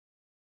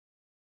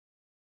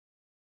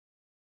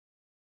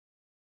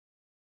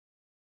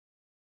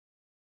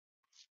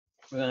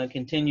We're going to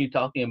continue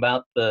talking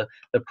about the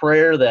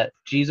prayer that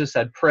Jesus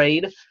had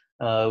prayed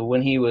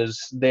when he was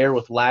there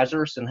with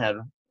Lazarus and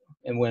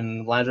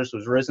when Lazarus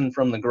was risen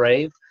from the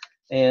grave.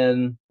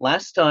 And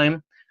last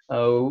time,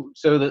 so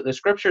the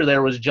scripture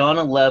there was John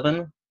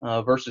 11,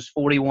 verses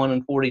 41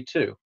 and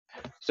 42.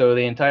 So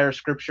the entire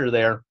scripture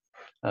there,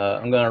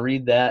 I'm going to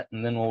read that,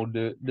 and then we'll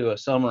do a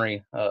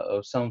summary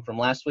of some from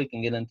last week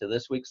and get into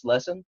this week's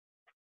lesson.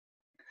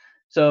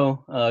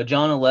 So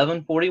John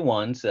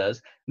 11:41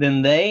 says,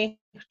 "Then they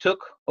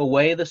took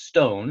away the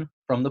stone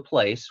from the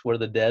place where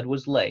the dead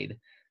was laid.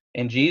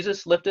 And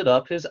Jesus lifted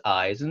up his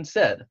eyes and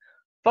said,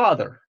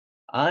 Father,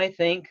 I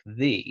thank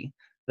thee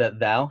that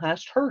thou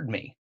hast heard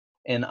me.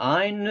 And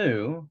I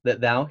knew that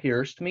thou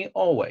hearest me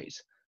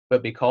always.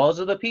 But because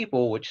of the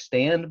people which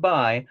stand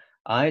by,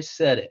 I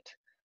said it,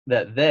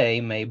 that they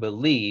may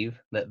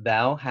believe that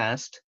thou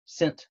hast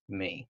sent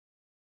me."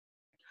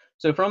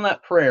 So from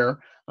that prayer,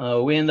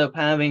 we end up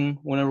having,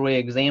 whenever we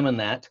examine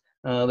that,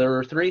 there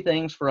are three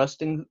things for us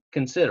to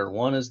consider.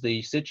 One is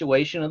the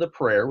situation of the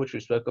prayer, which we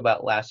spoke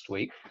about last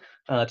week.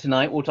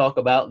 Tonight we'll talk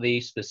about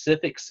the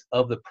specifics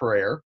of the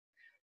prayer,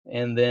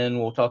 and then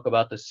we'll talk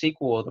about the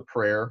sequel of the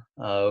prayer,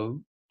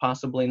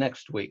 possibly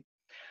next week.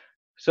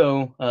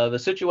 So the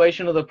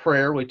situation of the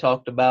prayer we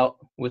talked about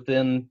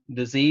within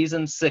disease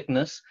and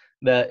sickness,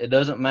 that it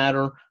doesn't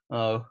matter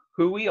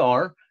who we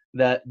are,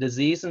 that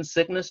disease and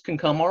sickness can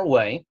come our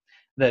way,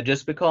 that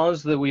just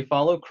because that we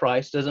follow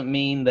Christ doesn't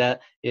mean that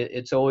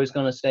it's always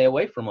going to stay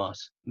away from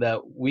us, that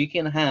we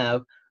can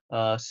have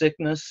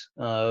sickness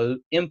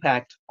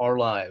impact our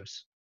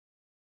lives.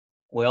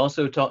 We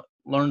also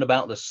learned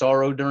about the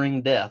sorrow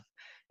during death,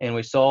 and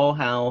we saw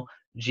how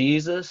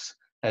Jesus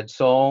had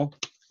saw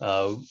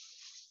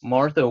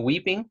Martha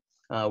weeping.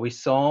 We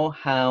saw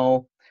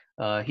how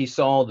he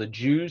saw the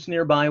Jews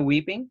nearby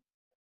weeping,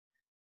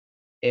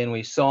 and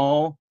we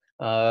saw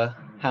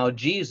how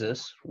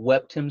Jesus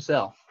wept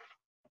himself.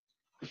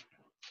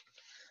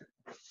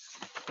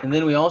 And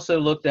then we also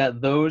looked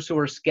at those who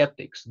were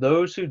skeptics,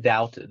 those who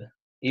doubted.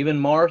 Even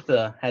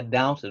Martha had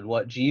doubted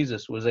what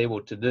Jesus was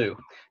able to do,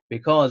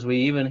 because we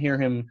even hear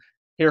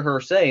her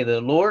say, "The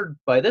Lord,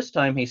 by this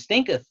time he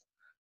stinketh."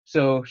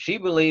 So she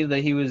believed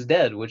that he was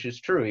dead, which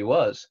is true, he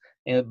was,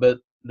 but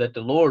that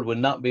the Lord would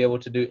not be able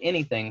to do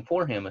anything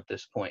for him at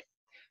this point.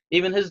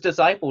 Even his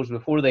disciples,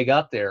 before they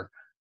got there,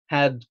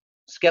 had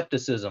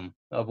skepticism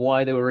of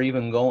why they were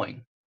even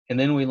going. And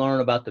then we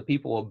learn about the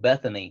people of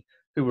Bethany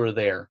who were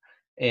there,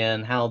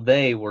 and how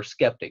they were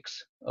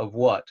skeptics of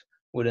what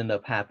would end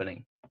up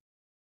happening.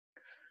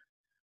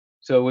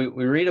 So we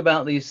read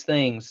about these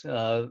things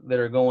that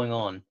are going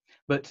on.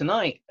 But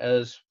tonight,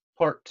 as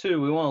part two,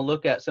 we want to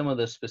look at some of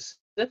the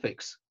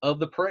specifics of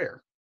the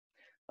prayer.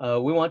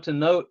 We want to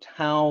note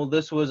how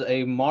this was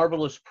a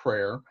marvelous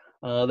prayer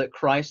that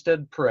Christ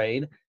had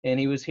prayed, and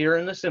he was here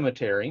in the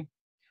cemetery.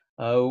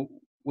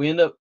 We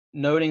end up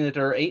noting that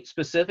there are 8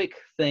 specific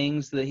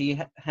things that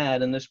he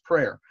had in this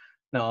prayer.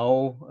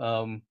 Now,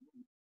 I'll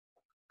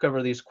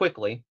cover these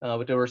quickly,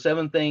 but there were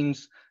 7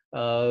 things.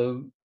 There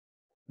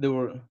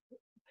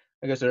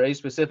are 8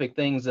 specific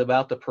things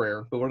about the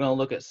prayer, but we're going to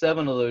look at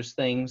 7 of those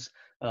things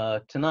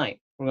tonight.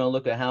 We're going to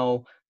look at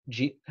how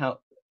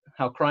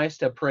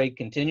Christ had prayed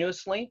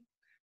continuously.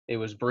 It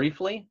was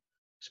briefly,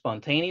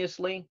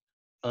 spontaneously,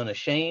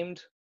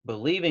 unashamed,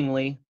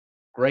 believingly,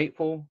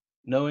 grateful,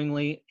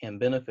 knowingly, and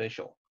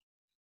beneficial.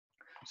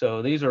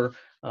 So these are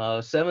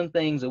 7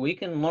 things that we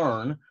can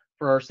learn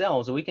for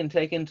ourselves, that we can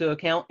take into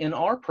account in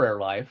our prayer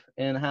life,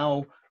 and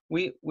how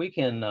we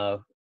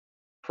can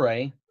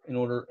pray in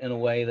a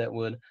way that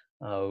would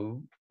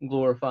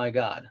glorify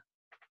God.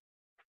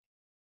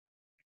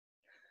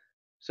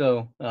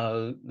 So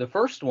the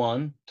first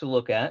one to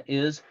look at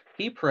is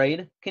he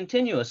prayed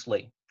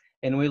continuously.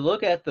 And we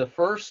look at the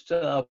first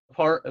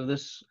part of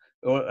this,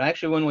 or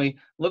actually when we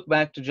look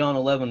back to John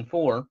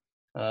 11:4,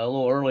 a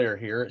little earlier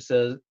here, it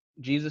says,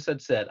 Jesus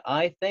had said,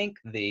 "I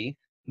thank thee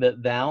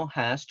that thou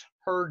hast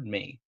heard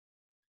me."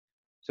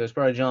 So it's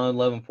probably John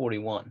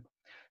 11:41.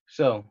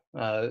 So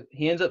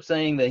he ends up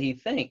saying that he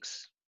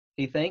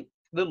thanked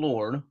the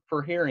Lord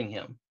for hearing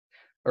him,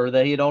 or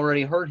that he had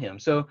already heard him.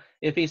 So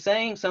if he's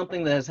saying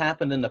something that has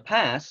happened in the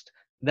past,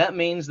 that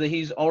means that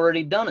he's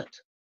already done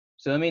it.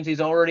 So that means he's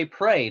already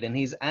prayed, and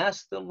he's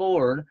asked the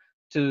Lord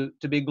to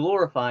be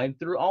glorified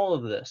through all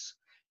of this.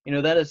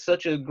 That is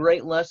such a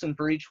great lesson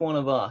for each one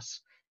of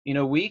us.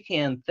 We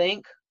can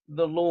thank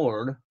the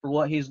Lord for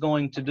what he's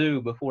going to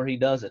do before he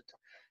does it.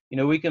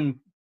 We can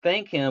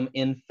thank him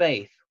in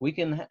faith. We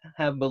can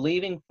have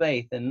believing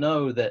faith and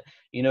know that,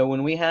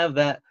 when we have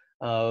that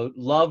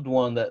loved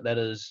one that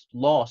is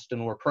lost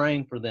and we're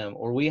praying for them,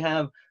 or we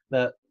have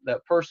that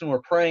person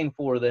we're praying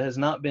for that has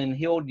not been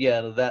healed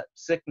yet of that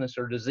sickness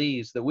or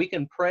disease, that we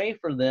can pray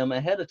for them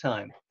ahead of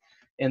time.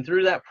 And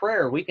through that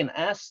prayer, we can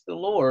ask the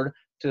Lord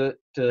to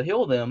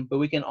heal them, but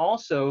we can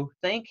also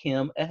thank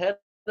him ahead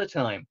of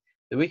time.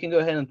 That we can go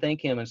ahead and thank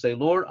him and say,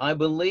 "Lord, I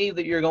believe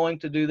that you're going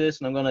to do this,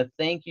 and I'm going to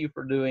thank you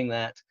for doing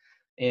that."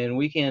 And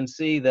we can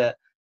see that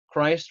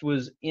Christ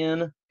was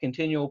in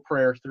continual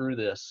prayer through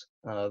this.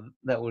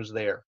 that was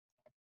there.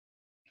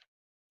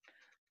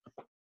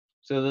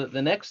 So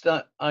the next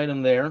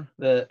item there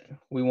that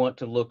we want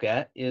to look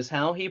at is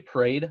how he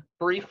prayed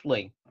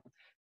briefly.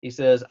 He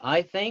says,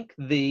 I thank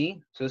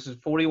thee, so this is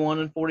 41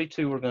 and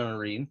 42 we're going to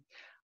read.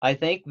 I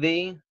thank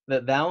thee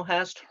that thou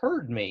hast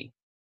heard me,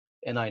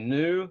 and I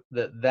knew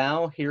that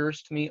thou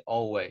hearest me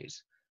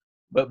always.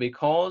 But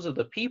because of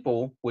the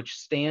people which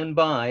stand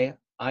by,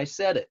 I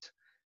said it,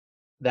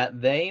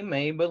 that they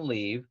may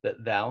believe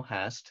that thou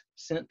hast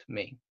sent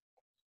me.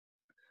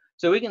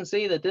 So we can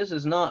see that this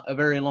is not a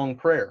very long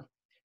prayer.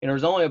 And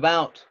there's only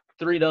about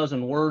 36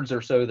 words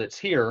or so that's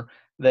here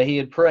that he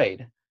had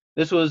prayed.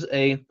 This was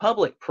a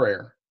public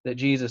prayer that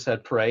Jesus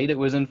had prayed. It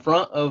was in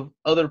front of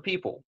other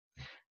people.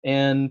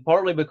 And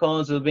partly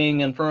because of being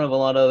in front of a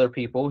lot of other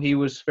people, he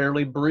was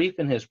fairly brief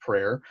in his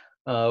prayer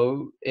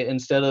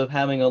instead of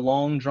having a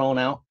long,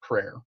 drawn-out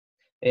prayer.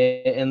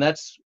 And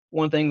that's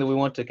one thing that we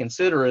want to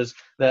consider, is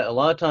that a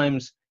lot of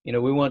times,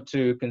 we want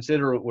to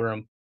consider we're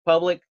in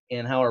public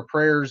and how our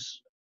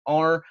prayers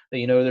are.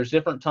 That, there's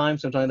different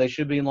times. Sometimes they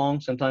should be long,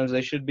 sometimes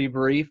they should be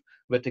brief.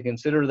 But to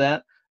consider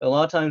that, a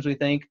lot of times we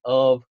think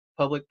of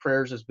public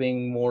prayers as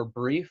being more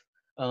brief,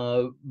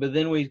 but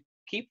then we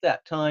keep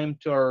that time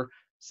to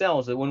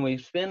ourselves. That when we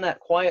spend that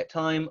quiet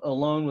time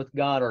alone with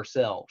God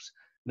ourselves,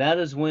 that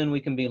is when we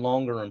can be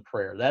longer in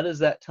prayer. That is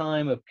that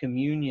time of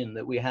communion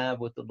that we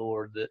have with the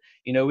Lord, that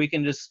we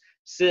can just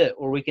sit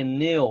or we can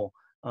kneel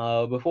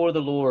before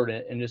the Lord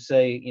and just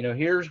say,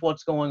 here's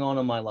what's going on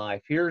in my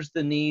life. Here's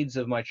the needs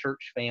of my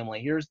church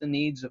family. Here's the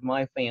needs of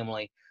my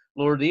family.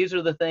 Lord, these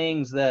are the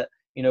things that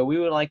we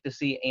would like to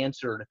see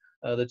answered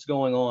that's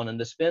going on, and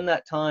to spend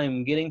that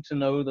time getting to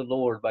know the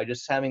Lord by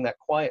just having that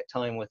quiet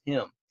time with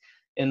him.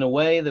 And the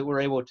way that we're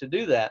able to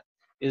do that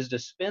is to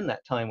spend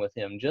that time with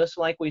him, just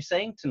like we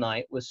sang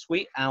tonight with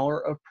Sweet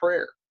Hour of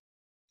Prayer.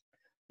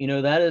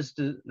 That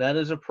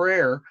is a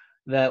prayer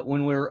that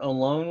when we're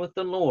alone with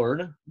the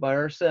Lord by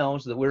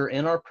ourselves, that we're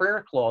in our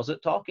prayer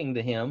closet talking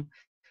to him,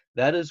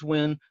 that is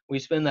when we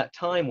spend that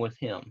time with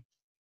him.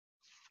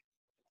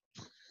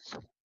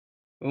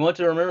 We want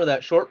to remember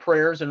that short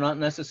prayers are not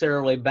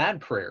necessarily bad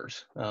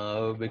prayers,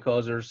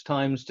 because there's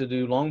times to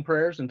do long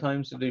prayers and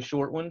times to do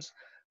short ones.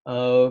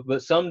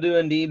 But some do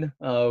indeed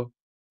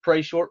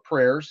pray short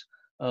prayers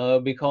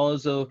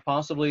because of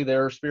possibly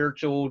their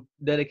spiritual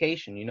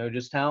dedication.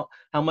 Just how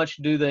much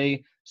do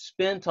they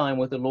spend time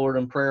with the Lord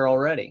in prayer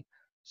already?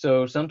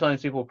 So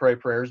sometimes people pray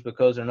prayers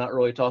because they're not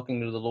really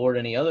talking to the Lord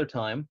any other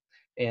time,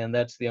 and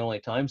that's the only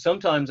time.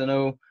 Sometimes I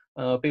know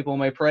people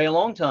may pray a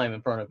long time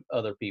in front of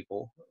other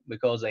people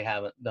because they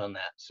haven't done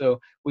that. So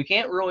we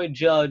can't really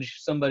judge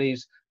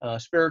somebody's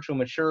spiritual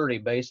maturity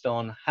based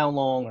on how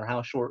long or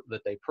how short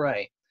that they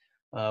pray.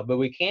 But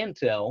we can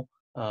tell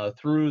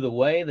through the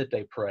way that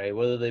they pray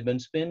whether they've been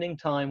spending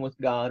time with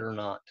God or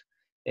not.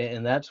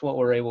 And that's what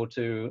we're able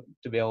to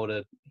be able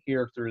to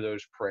hear through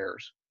those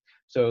prayers.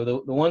 So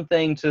the one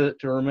thing to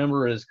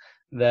remember is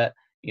that,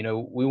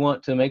 we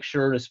want to make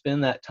sure to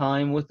spend that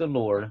time with the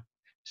Lord,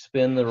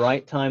 spend the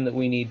right time that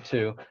we need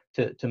to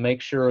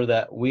make sure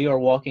that we are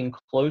walking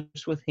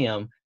close with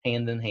him,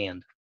 hand in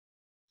hand.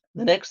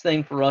 The next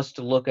thing for us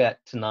to look at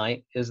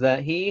tonight is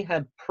that he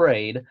had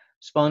prayed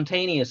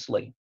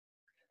spontaneously.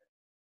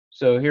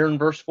 So here in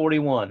verse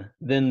 41,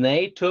 then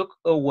they took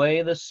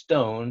away the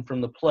stone from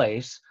the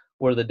place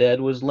where the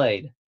dead was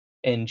laid,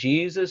 and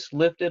Jesus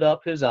lifted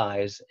up his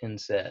eyes and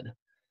said.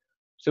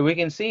 So we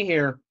can see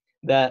here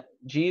that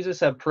Jesus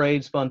had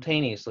prayed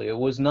spontaneously. It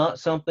was not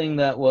something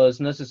that was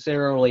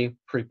necessarily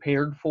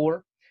prepared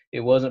for. It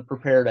wasn't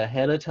prepared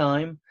ahead of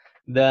time.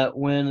 That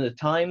when the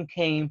time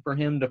came for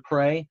him to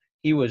pray,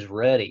 he was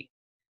ready.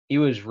 He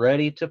was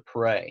ready to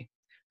pray.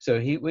 So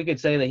we could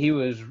say that he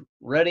was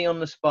ready on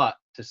the spot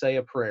to say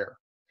a prayer.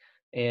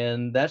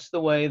 And that's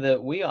the way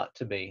that we ought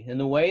to be. And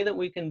the way that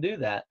we can do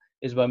that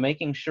is by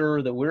making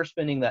sure that we're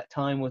spending that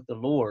time with the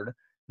Lord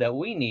that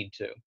we need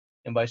to.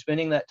 And by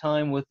spending that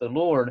time with the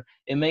Lord,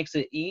 it makes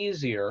it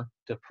easier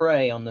to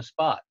pray on the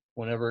spot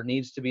whenever it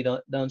needs to be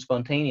done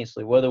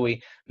spontaneously. Whether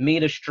we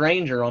meet a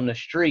stranger on the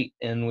street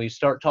and we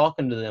start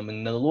talking to them,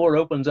 and the Lord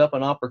opens up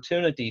an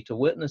opportunity to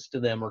witness to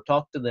them or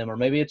talk to them, or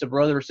maybe it's a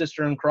brother or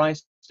sister in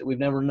Christ that we've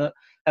never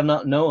have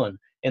not known,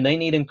 and they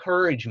need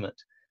encouragement,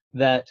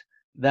 that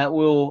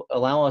will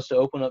allow us to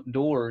open up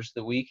doors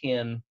that we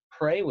can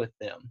pray with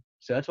them.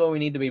 So that's why we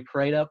need to be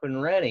prayed up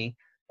and ready.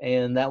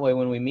 And that way,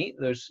 when we meet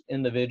those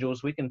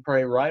individuals, we can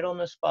pray right on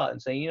the spot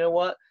and say, you know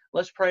what,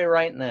 let's pray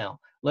right now.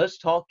 Let's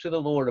talk to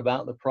the Lord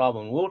about the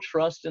problem. We'll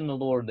trust in the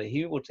Lord that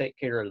he will take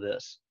care of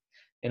this.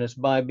 And it's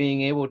by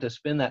being able to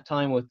spend that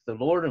time with the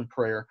Lord in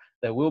prayer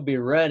that we'll be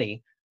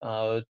ready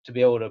to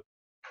be able to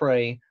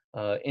pray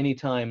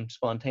anytime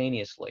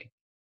spontaneously.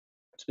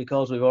 It's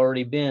because we've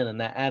already been in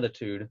that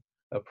attitude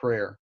of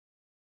prayer.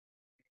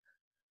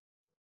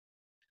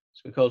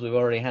 It's because we've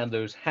already had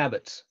those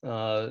habits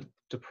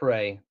to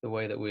pray the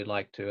way that we'd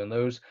like to. And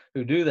those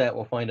who do that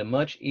will find it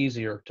much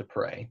easier to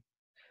pray.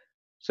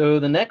 So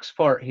the next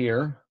part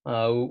here,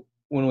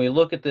 when we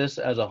look at this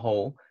as a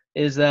whole,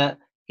 is that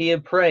he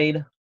had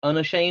prayed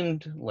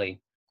unashamedly.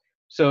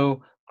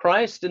 So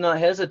Christ did not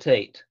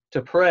hesitate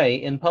to pray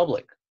in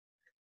public.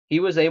 He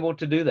was able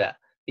to do that.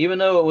 Even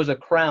though it was a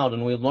crowd,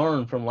 and we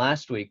learned from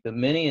last week that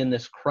many in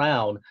this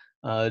crowd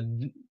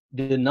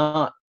did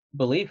not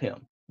believe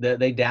him, that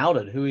they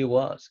doubted who he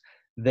was.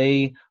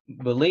 They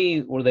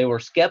believed, or they were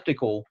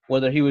skeptical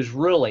whether he was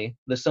really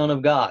the Son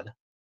of God.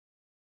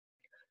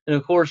 And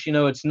of course,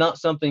 it's not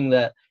something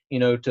that,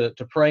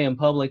 to pray in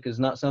public is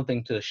not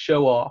something to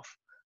show off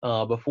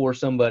before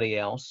somebody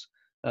else.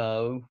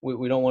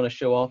 We don't want to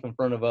show off in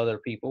front of other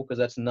people, because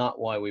that's not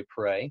why we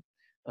pray.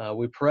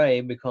 We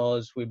pray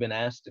because we've been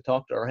asked to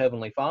talk to our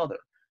Heavenly Father,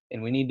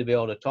 and we need to be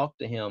able to talk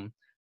to him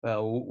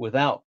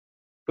without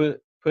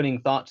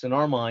putting thoughts in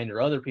our mind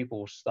or other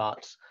people's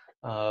thoughts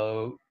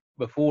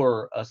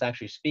before us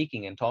actually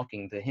speaking and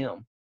talking to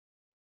him.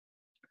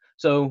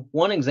 So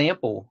one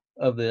example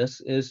of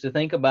this is to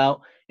think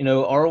about,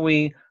 are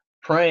we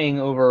praying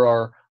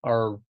over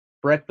our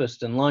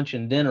breakfast and lunch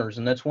and dinners?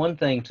 And that's one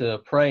thing to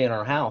pray in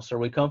our house. Are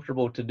we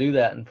comfortable to do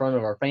that in front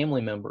of our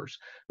family members?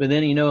 But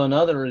then,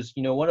 another is,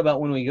 what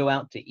about when we go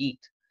out to eat?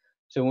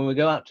 So when we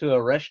go out to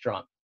a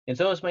restaurant, and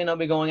some of us may not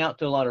be going out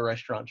to a lot of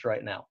restaurants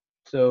right now.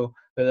 So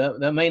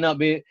that may not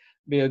be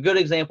a good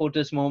example at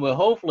this moment, but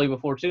hopefully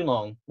before too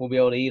long, we'll be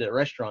able to eat at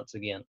restaurants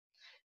again.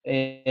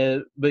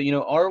 But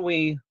are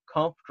we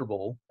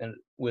comfortable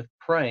with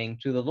praying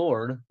to the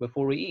Lord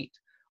before we eat?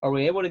 Are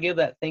we able to give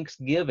that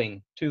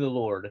thanksgiving to the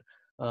Lord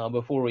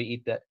before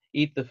we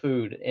eat the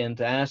food, and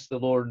to ask the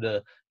Lord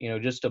to,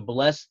 just to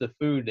bless the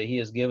food that he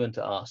has given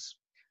to us?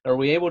 Are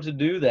we able to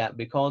do that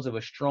because of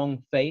a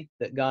strong faith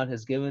that God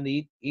has given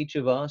to each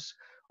of us?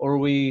 Or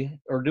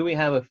do we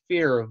have a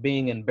fear of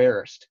being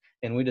embarrassed,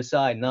 and we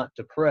decide not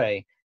to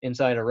pray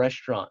inside a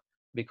restaurant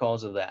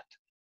because of that?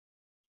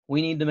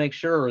 We need to make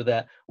sure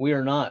that we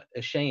are not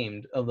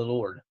ashamed of the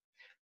Lord.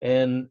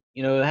 And,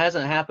 it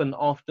hasn't happened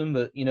often,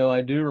 but,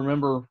 I do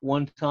remember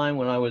one time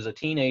when I was a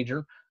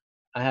teenager,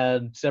 I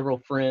had several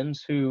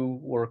friends who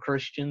were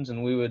Christians,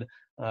 and we would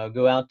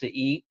go out to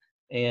eat.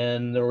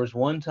 And there was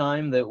one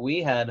time that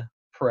we had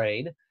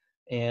prayed,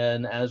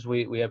 and as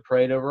we had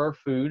prayed over our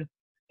food,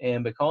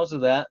 and because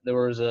of that,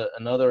 there was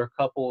another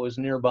couple that was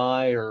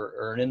nearby,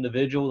 or an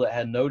individual that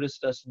had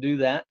noticed us do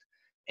that.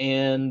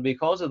 And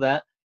because of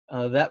that,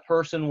 that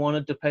person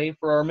wanted to pay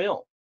for our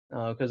meal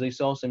because he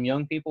saw some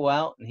young people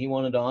out, and he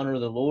wanted to honor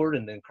the Lord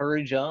and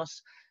encourage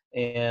us.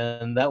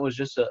 And that was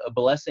just a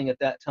blessing at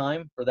that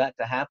time for that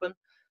to happen.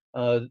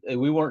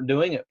 We weren't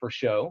doing it for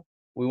show.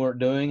 We weren't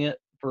doing it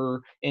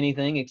for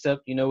anything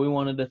except, we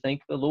wanted to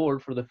thank the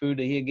Lord for the food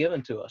that he had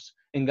given to us.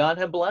 And God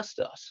had blessed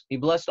us. He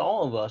blessed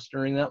all of us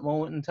during that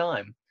moment in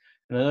time.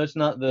 And I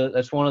know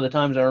that's one of the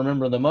times I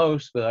remember the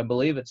most, but I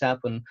believe it's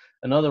happened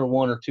another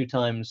one or two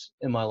times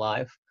in my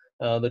life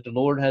that the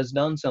Lord has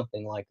done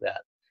something like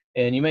that.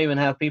 And you may even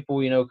have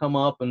people, come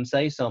up and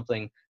say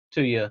something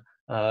to you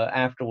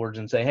afterwards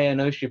and say, "Hey, I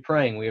noticed you're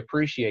praying. We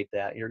appreciate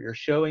that. You're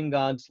showing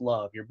God's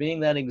love. You're being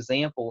that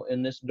example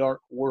in this dark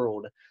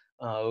world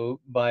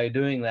by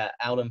doing that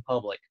out in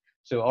public."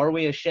 So are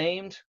we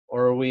ashamed,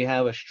 or we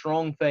have a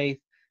strong faith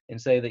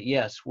and say that,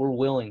 yes, we're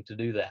willing to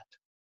do that?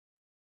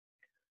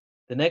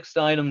 The next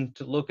item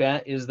to look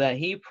at is that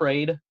he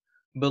prayed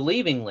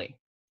believingly.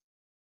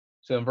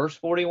 So in verse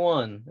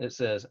 41, it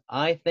says,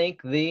 "I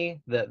thank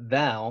thee that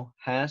thou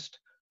hast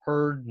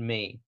heard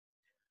me."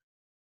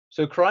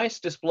 So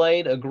Christ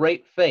displayed a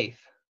great faith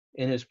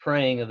in his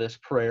praying of this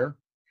prayer.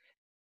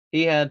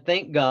 He had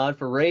thanked God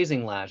for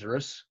raising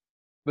Lazarus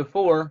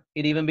before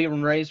he'd even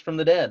been raised from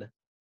the dead.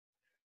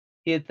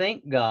 He had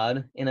thanked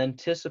God in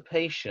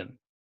anticipation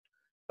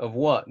of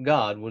what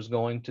God was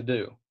going to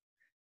do.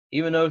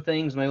 Even though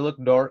things may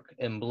look dark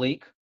and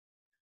bleak,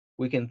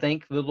 we can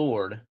thank the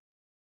Lord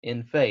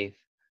in faith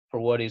for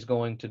what he's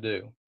going to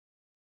do.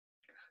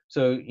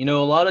 So, a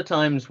lot of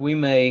times we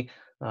may,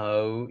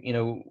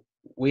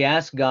 we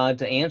ask God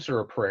to answer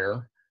a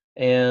prayer,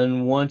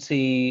 and once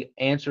he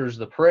answers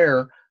the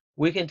prayer,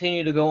 we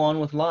continue to go on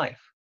with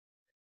life.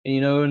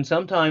 And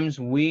sometimes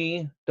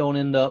we don't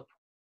end up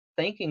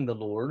thanking the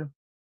Lord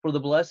for the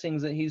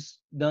blessings that he's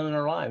done in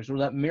our lives, or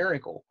that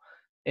miracle.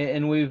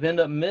 And we've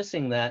ended up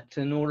missing that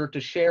in order to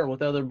share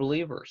with other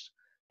believers.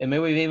 And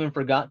maybe we've even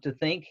forgot to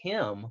thank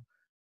him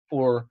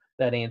for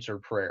that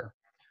answered prayer.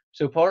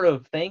 So part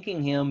of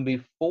thanking him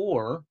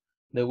before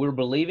that, we're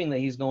believing that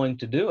he's going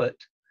to do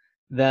it,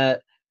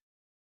 that,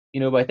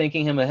 by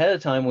thanking him ahead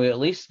of time, we at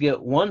least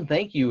get one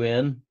thank you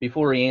in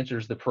before he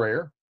answers the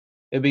prayer.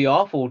 It'd be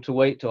awful to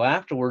wait till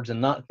afterwards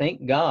and not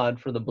thank God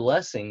for the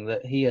blessing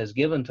that he has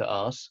given to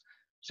us.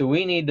 So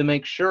we need to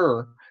make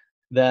sure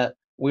that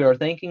we are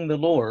thanking the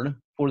Lord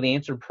for the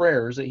answered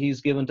prayers that he's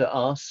given to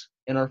us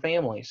and our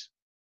families.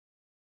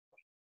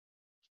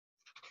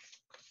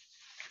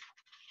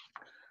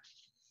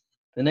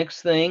 The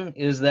next thing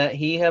is that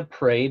he had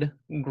prayed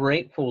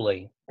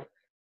gratefully.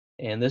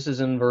 And this is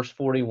in verse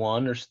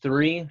 41. There's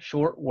three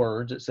short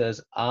words. It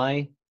says,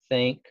 "I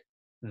thank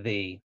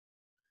thee."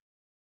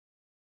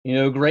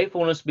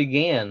 Gratefulness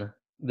began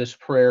this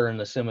prayer in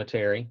the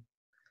cemetery.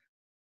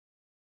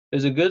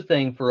 It's a good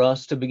thing for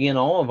us to begin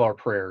all of our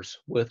prayers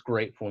with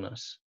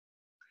gratefulness,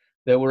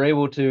 that we're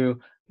able to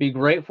be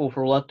grateful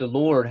for what the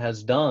Lord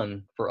has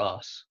done for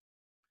us.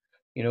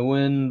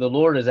 When the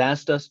Lord has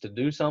asked us to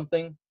do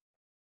something,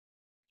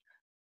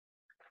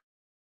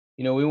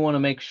 we want to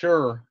make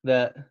sure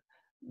that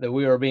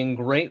we are being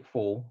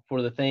grateful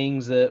for the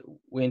things that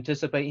we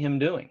anticipate Him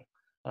doing.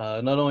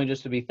 Not only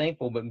just to be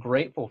thankful, but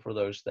grateful for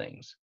those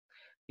things.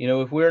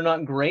 If we're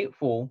not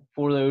grateful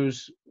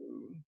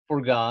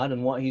for God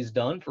and what He's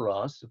done for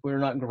us, if we're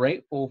not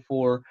grateful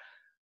for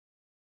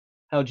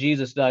how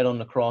Jesus died on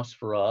the cross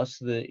for us,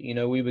 that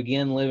we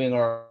begin living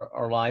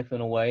our life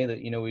in a way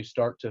that we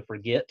start to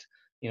forget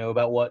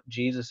about what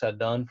Jesus had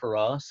done for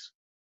us,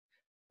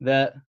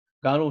 that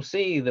God will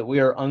see that we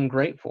are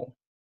ungrateful.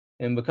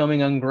 And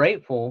becoming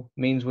ungrateful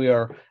means we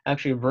are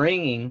actually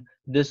bringing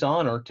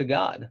dishonor to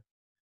God.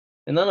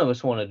 And none of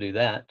us want to do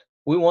that.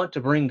 We want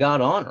to bring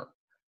God honor.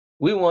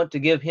 We want to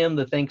give Him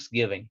the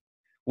thanksgiving.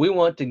 We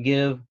want to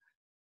give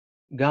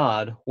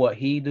God what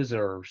He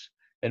deserves.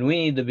 And we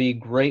need to be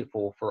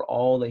grateful for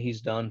all that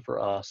He's done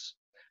for us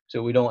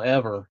so we don't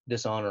ever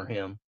dishonor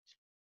Him.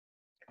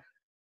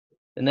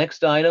 The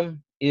next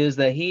item is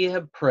that he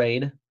had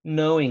prayed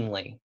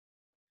knowingly.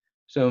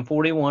 So in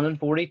 41 and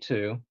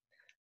 42, it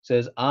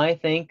says, I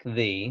thank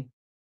thee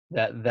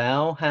that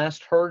thou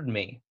hast heard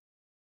me,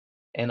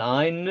 and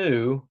I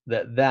knew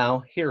that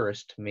thou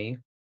hearest me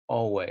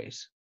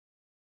always.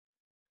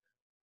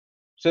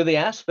 So the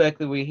aspect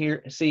that we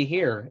see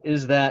here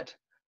is that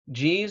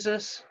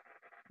Jesus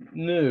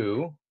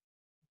knew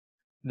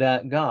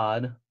that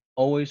God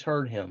always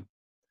heard him.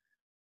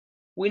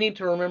 We need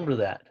to remember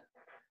that.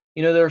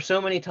 There are so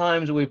many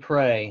times we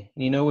pray,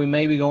 we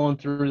may be going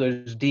through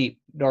those deep,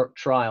 dark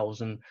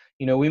trials, and,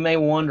 we may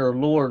wonder,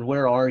 Lord,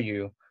 where are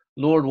you?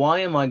 Lord,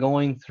 why am I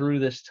going through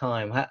this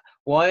time?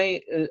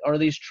 Why are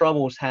these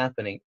troubles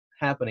happening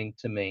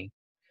to me?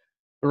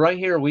 But right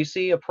here, we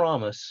see a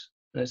promise,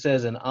 and it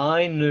says, and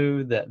I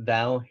knew that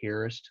thou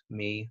hearest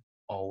me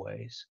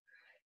always.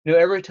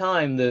 Every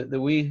time that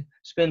we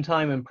spend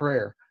time in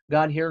prayer,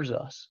 God hears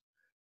us.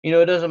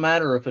 It doesn't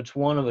matter if it's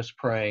one of us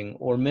praying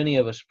or many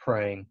of us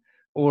praying,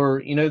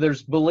 or,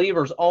 there's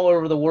believers all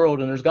over the world,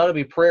 and there's got to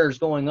be prayers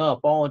going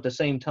up all at the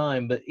same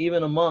time. But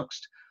even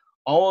amongst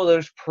all of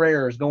those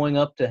prayers going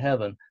up to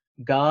heaven,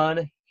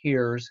 God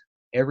hears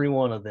every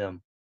one of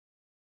them.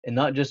 And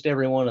not just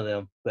every one of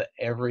them, but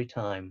every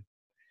time.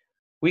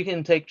 We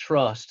can take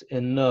trust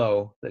and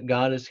know that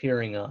God is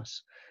hearing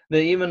us.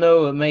 That even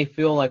though it may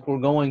feel like we're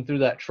going through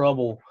that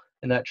trouble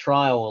and that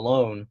trial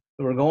alone,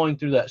 that we're going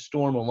through that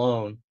storm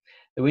alone,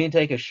 that we can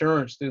take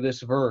assurance through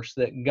this verse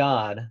that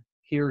God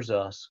hears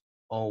us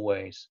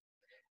always.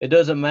 It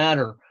doesn't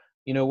matter,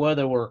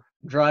 whether we're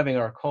driving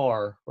our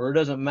car, or it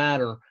doesn't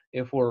matter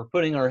if we're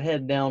putting our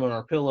head down on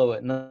our pillow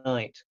at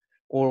night,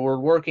 or we're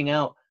working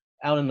out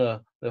in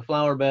the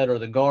flower bed or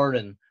the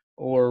garden,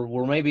 or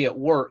we're maybe at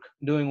work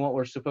doing what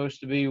we're supposed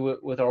to be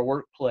with our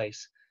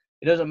workplace.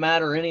 It doesn't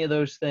matter any of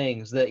those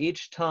things, that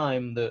each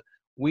time that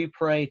we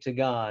pray to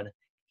God,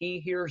 He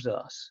hears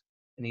us,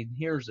 and He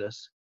hears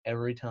us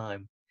every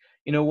time.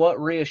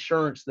 What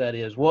reassurance that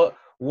is, what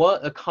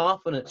a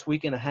confidence we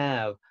can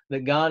have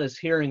that God is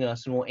hearing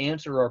us and will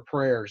answer our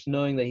prayers,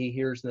 knowing that He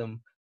hears them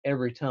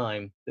every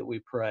time that we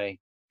pray.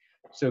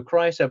 So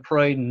Christ had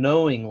prayed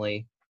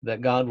knowingly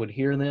that God would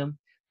hear them,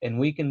 and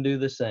we can do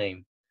the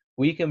same.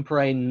 We can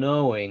pray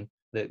knowing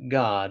that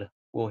God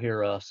will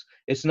hear us.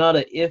 It's not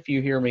a if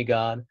you hear me,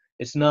 God.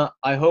 It's not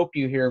I hope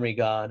you hear me,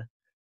 God.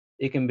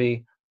 It can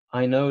be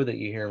I know that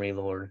you hear me,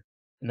 Lord.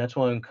 And that's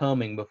why I'm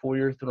coming before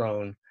your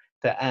throne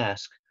to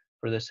ask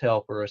for this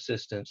help or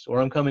assistance.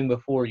 Or I'm coming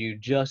before you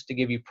just to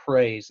give you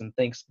praise and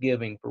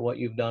thanksgiving for what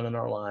you've done in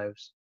our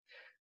lives.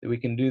 That we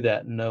can do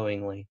that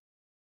knowingly.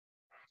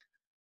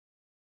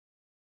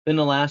 Then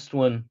the last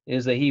one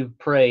is that he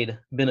prayed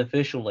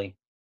beneficially.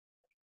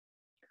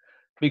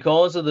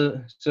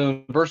 So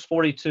in verse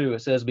 42, it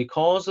says,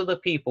 because of the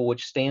people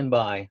which stand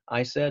by,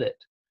 I said it,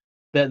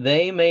 that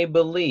they may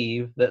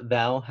believe that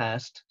thou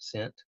hast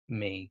sent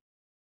me.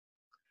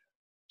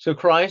 So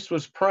Christ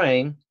was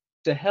praying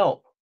to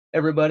help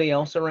everybody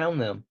else around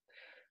them.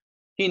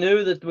 He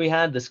knew that we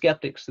had the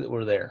skeptics that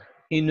were there.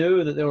 He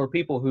knew that there were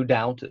people who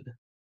doubted.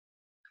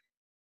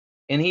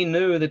 And he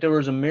knew that there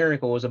was a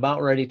miracle was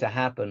about ready to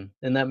happen.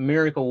 And that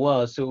miracle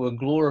was so it would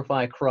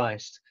glorify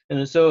Christ.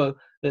 And so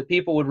that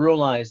people would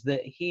realize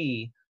that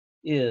he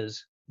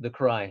is the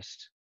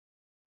Christ.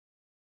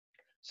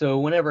 So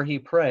whenever he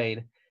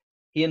prayed,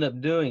 he ended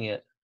up doing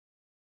it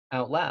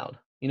out loud.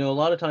 A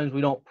lot of times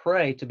we don't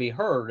pray to be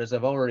heard, as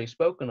I've already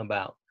spoken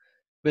about.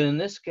 But in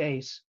this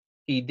case,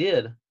 he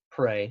did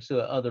pray so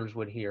that others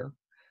would hear,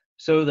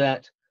 so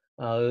that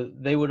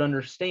they would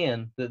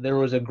understand that there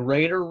was a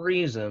greater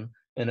reason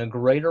and a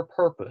greater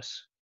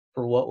purpose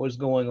for what was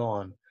going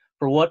on,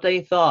 for what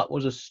they thought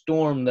was a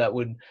storm that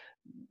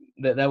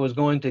was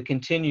going to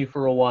continue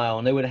for a while,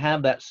 and they would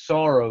have that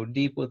sorrow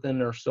deep within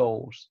their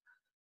souls.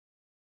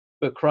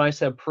 But Christ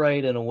had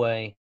prayed in a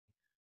way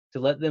to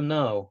let them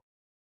know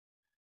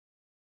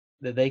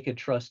that they could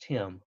trust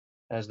him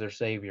as their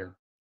Savior.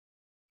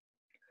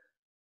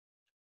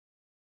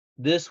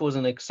 This was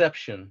an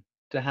exception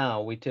to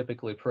how we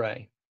typically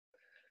pray.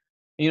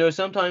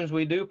 Sometimes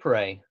we do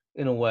pray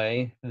in a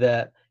way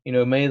that,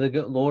 may the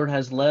good Lord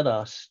has led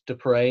us to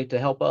pray to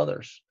help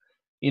others.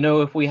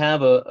 If we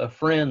have a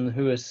friend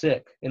who is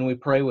sick and we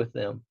pray with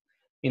them,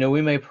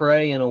 we may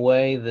pray in a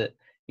way that,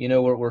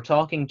 we're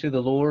talking to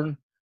the Lord,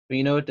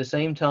 but, at the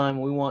same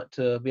time, we want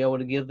to be able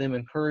to give them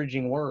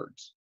encouraging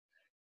words.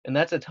 And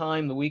that's a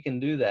time that we can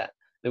do that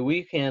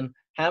we can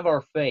have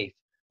our faith,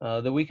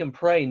 that we can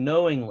pray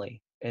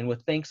knowingly and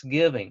with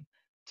thanksgiving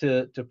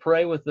to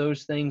pray with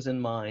those things in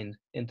mind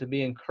and to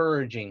be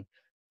encouraging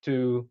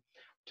to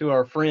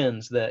our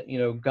friends that,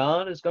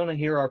 God is going to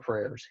hear our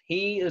prayers.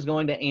 He is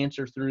going to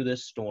answer through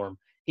this storm.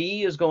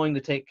 He is going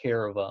to take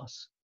care of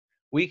us.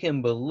 We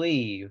can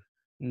believe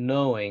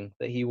knowing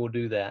that He will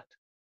do that.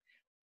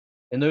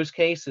 In those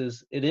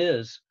cases,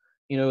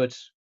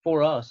 it's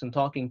for us and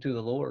talking to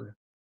the Lord.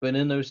 But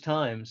in those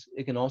times,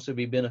 it can also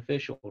be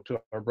beneficial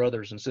to our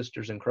brothers and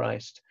sisters in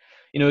Christ.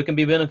 It can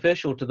be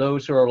beneficial to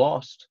those who are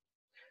lost.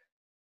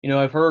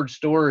 I've heard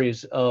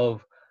stories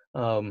of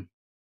men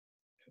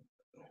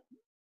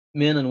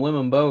and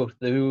women both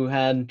who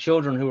had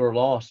children who were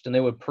lost, and they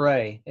would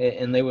pray,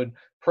 and they would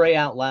pray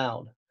out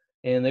loud,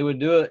 and they would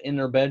do it in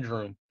their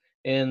bedroom.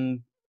 And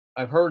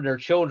I've heard their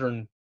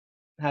children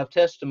have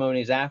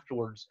testimonies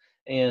afterwards,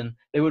 and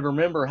they would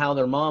remember how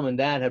their mom and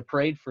dad had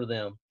prayed for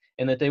them,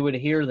 and that they would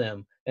hear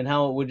them, and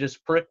how it would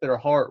just prick their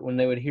heart when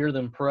they would hear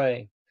them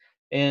pray.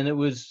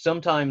 And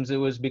sometimes it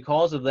was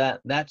because of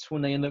that, that's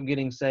when they end up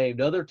getting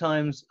saved. Other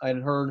times I'd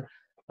heard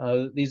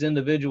these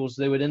individuals,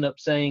 they would end up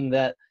saying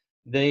that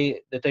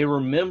they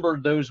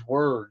remembered those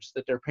words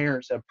that their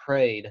parents had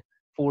prayed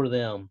for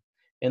them.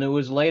 And it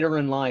was later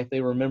in life they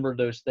remembered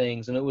those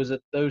things. And it was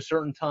at those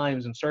certain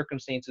times and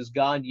circumstances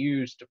God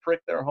used to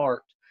prick their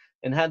heart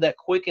and had that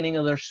quickening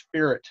of their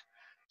spirit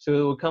so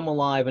it would come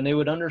alive, and they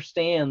would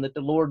understand that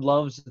the Lord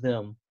loves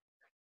them.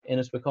 And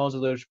it's because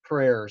of those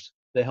prayers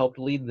that helped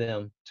lead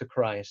them to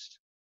Christ.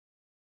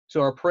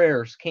 So our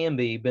prayers can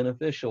be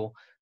beneficial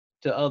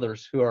to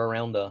others who are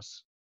around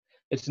us.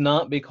 It's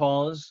not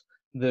because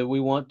that we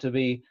want to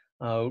be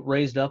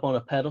raised up on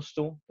a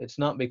pedestal. It's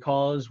not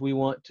because we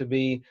want to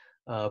be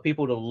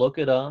people to look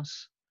at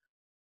us.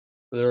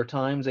 But there are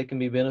times they can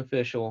be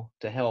beneficial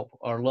to help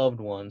our loved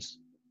ones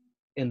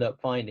end up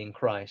finding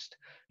Christ.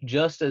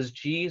 Just as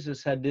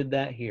Jesus had did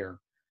that here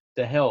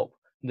to help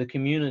the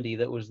community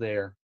that was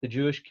there, the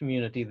Jewish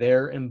community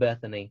there in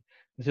Bethany,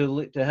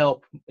 to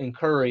help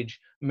encourage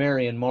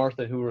Mary and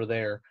Martha who were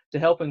there, to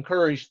help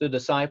encourage the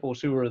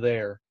disciples who were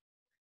there,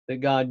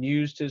 that God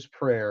used His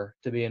prayer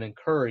to be an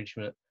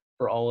encouragement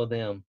for all of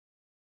them.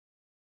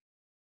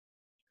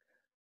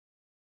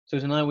 So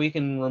tonight we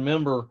can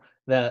remember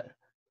that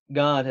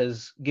God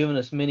has given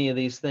us many of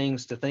these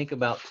things to think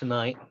about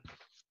tonight,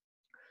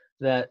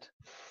 that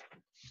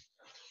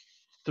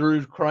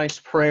through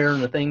Christ's prayer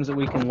and the things that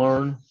we can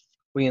learn,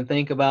 we can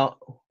think about,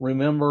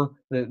 remember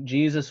that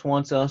Jesus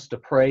wants us to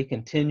pray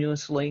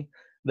continuously,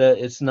 that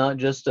it's not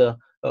just a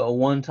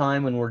one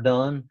time and we're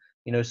done.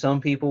 Some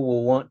people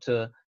will want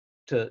to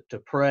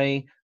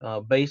pray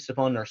based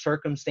upon their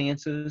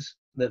circumstances,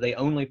 that they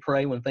only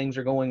pray when things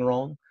are going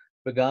wrong.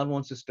 But God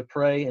wants us to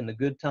pray in the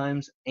good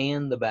times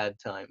and the bad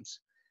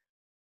times.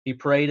 He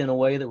prayed in a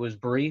way that was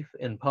brief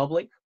in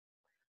public.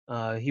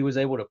 He was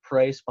able to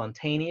pray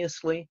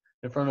spontaneously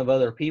in front of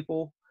other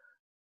people.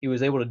 He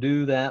was able to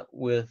do that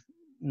with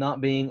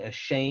not being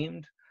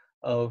ashamed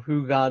of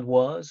who God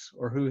was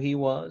or who He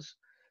was.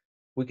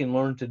 We can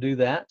learn to do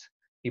that.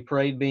 He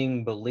prayed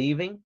being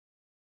believing.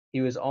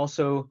 He was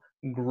also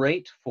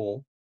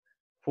grateful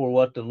for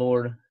what the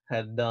Lord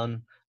had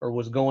done or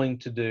was going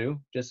to do,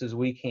 just as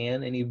we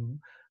can. And he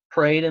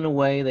prayed in a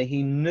way that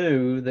he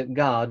knew that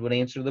God would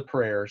answer the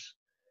prayers.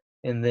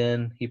 And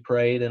then he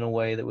prayed in a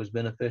way that was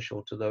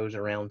beneficial to those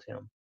around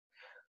him.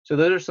 So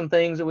those are some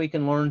things that we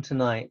can learn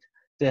tonight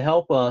to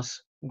help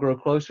us grow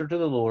closer to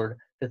the Lord,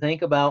 to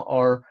think about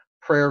our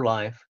prayer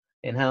life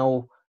and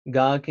how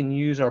God can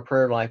use our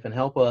prayer life and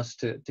help us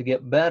to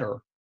get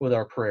better with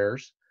our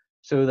prayers,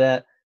 so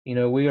that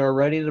we are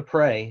ready to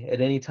pray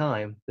at any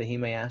time that He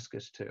may ask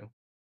us to.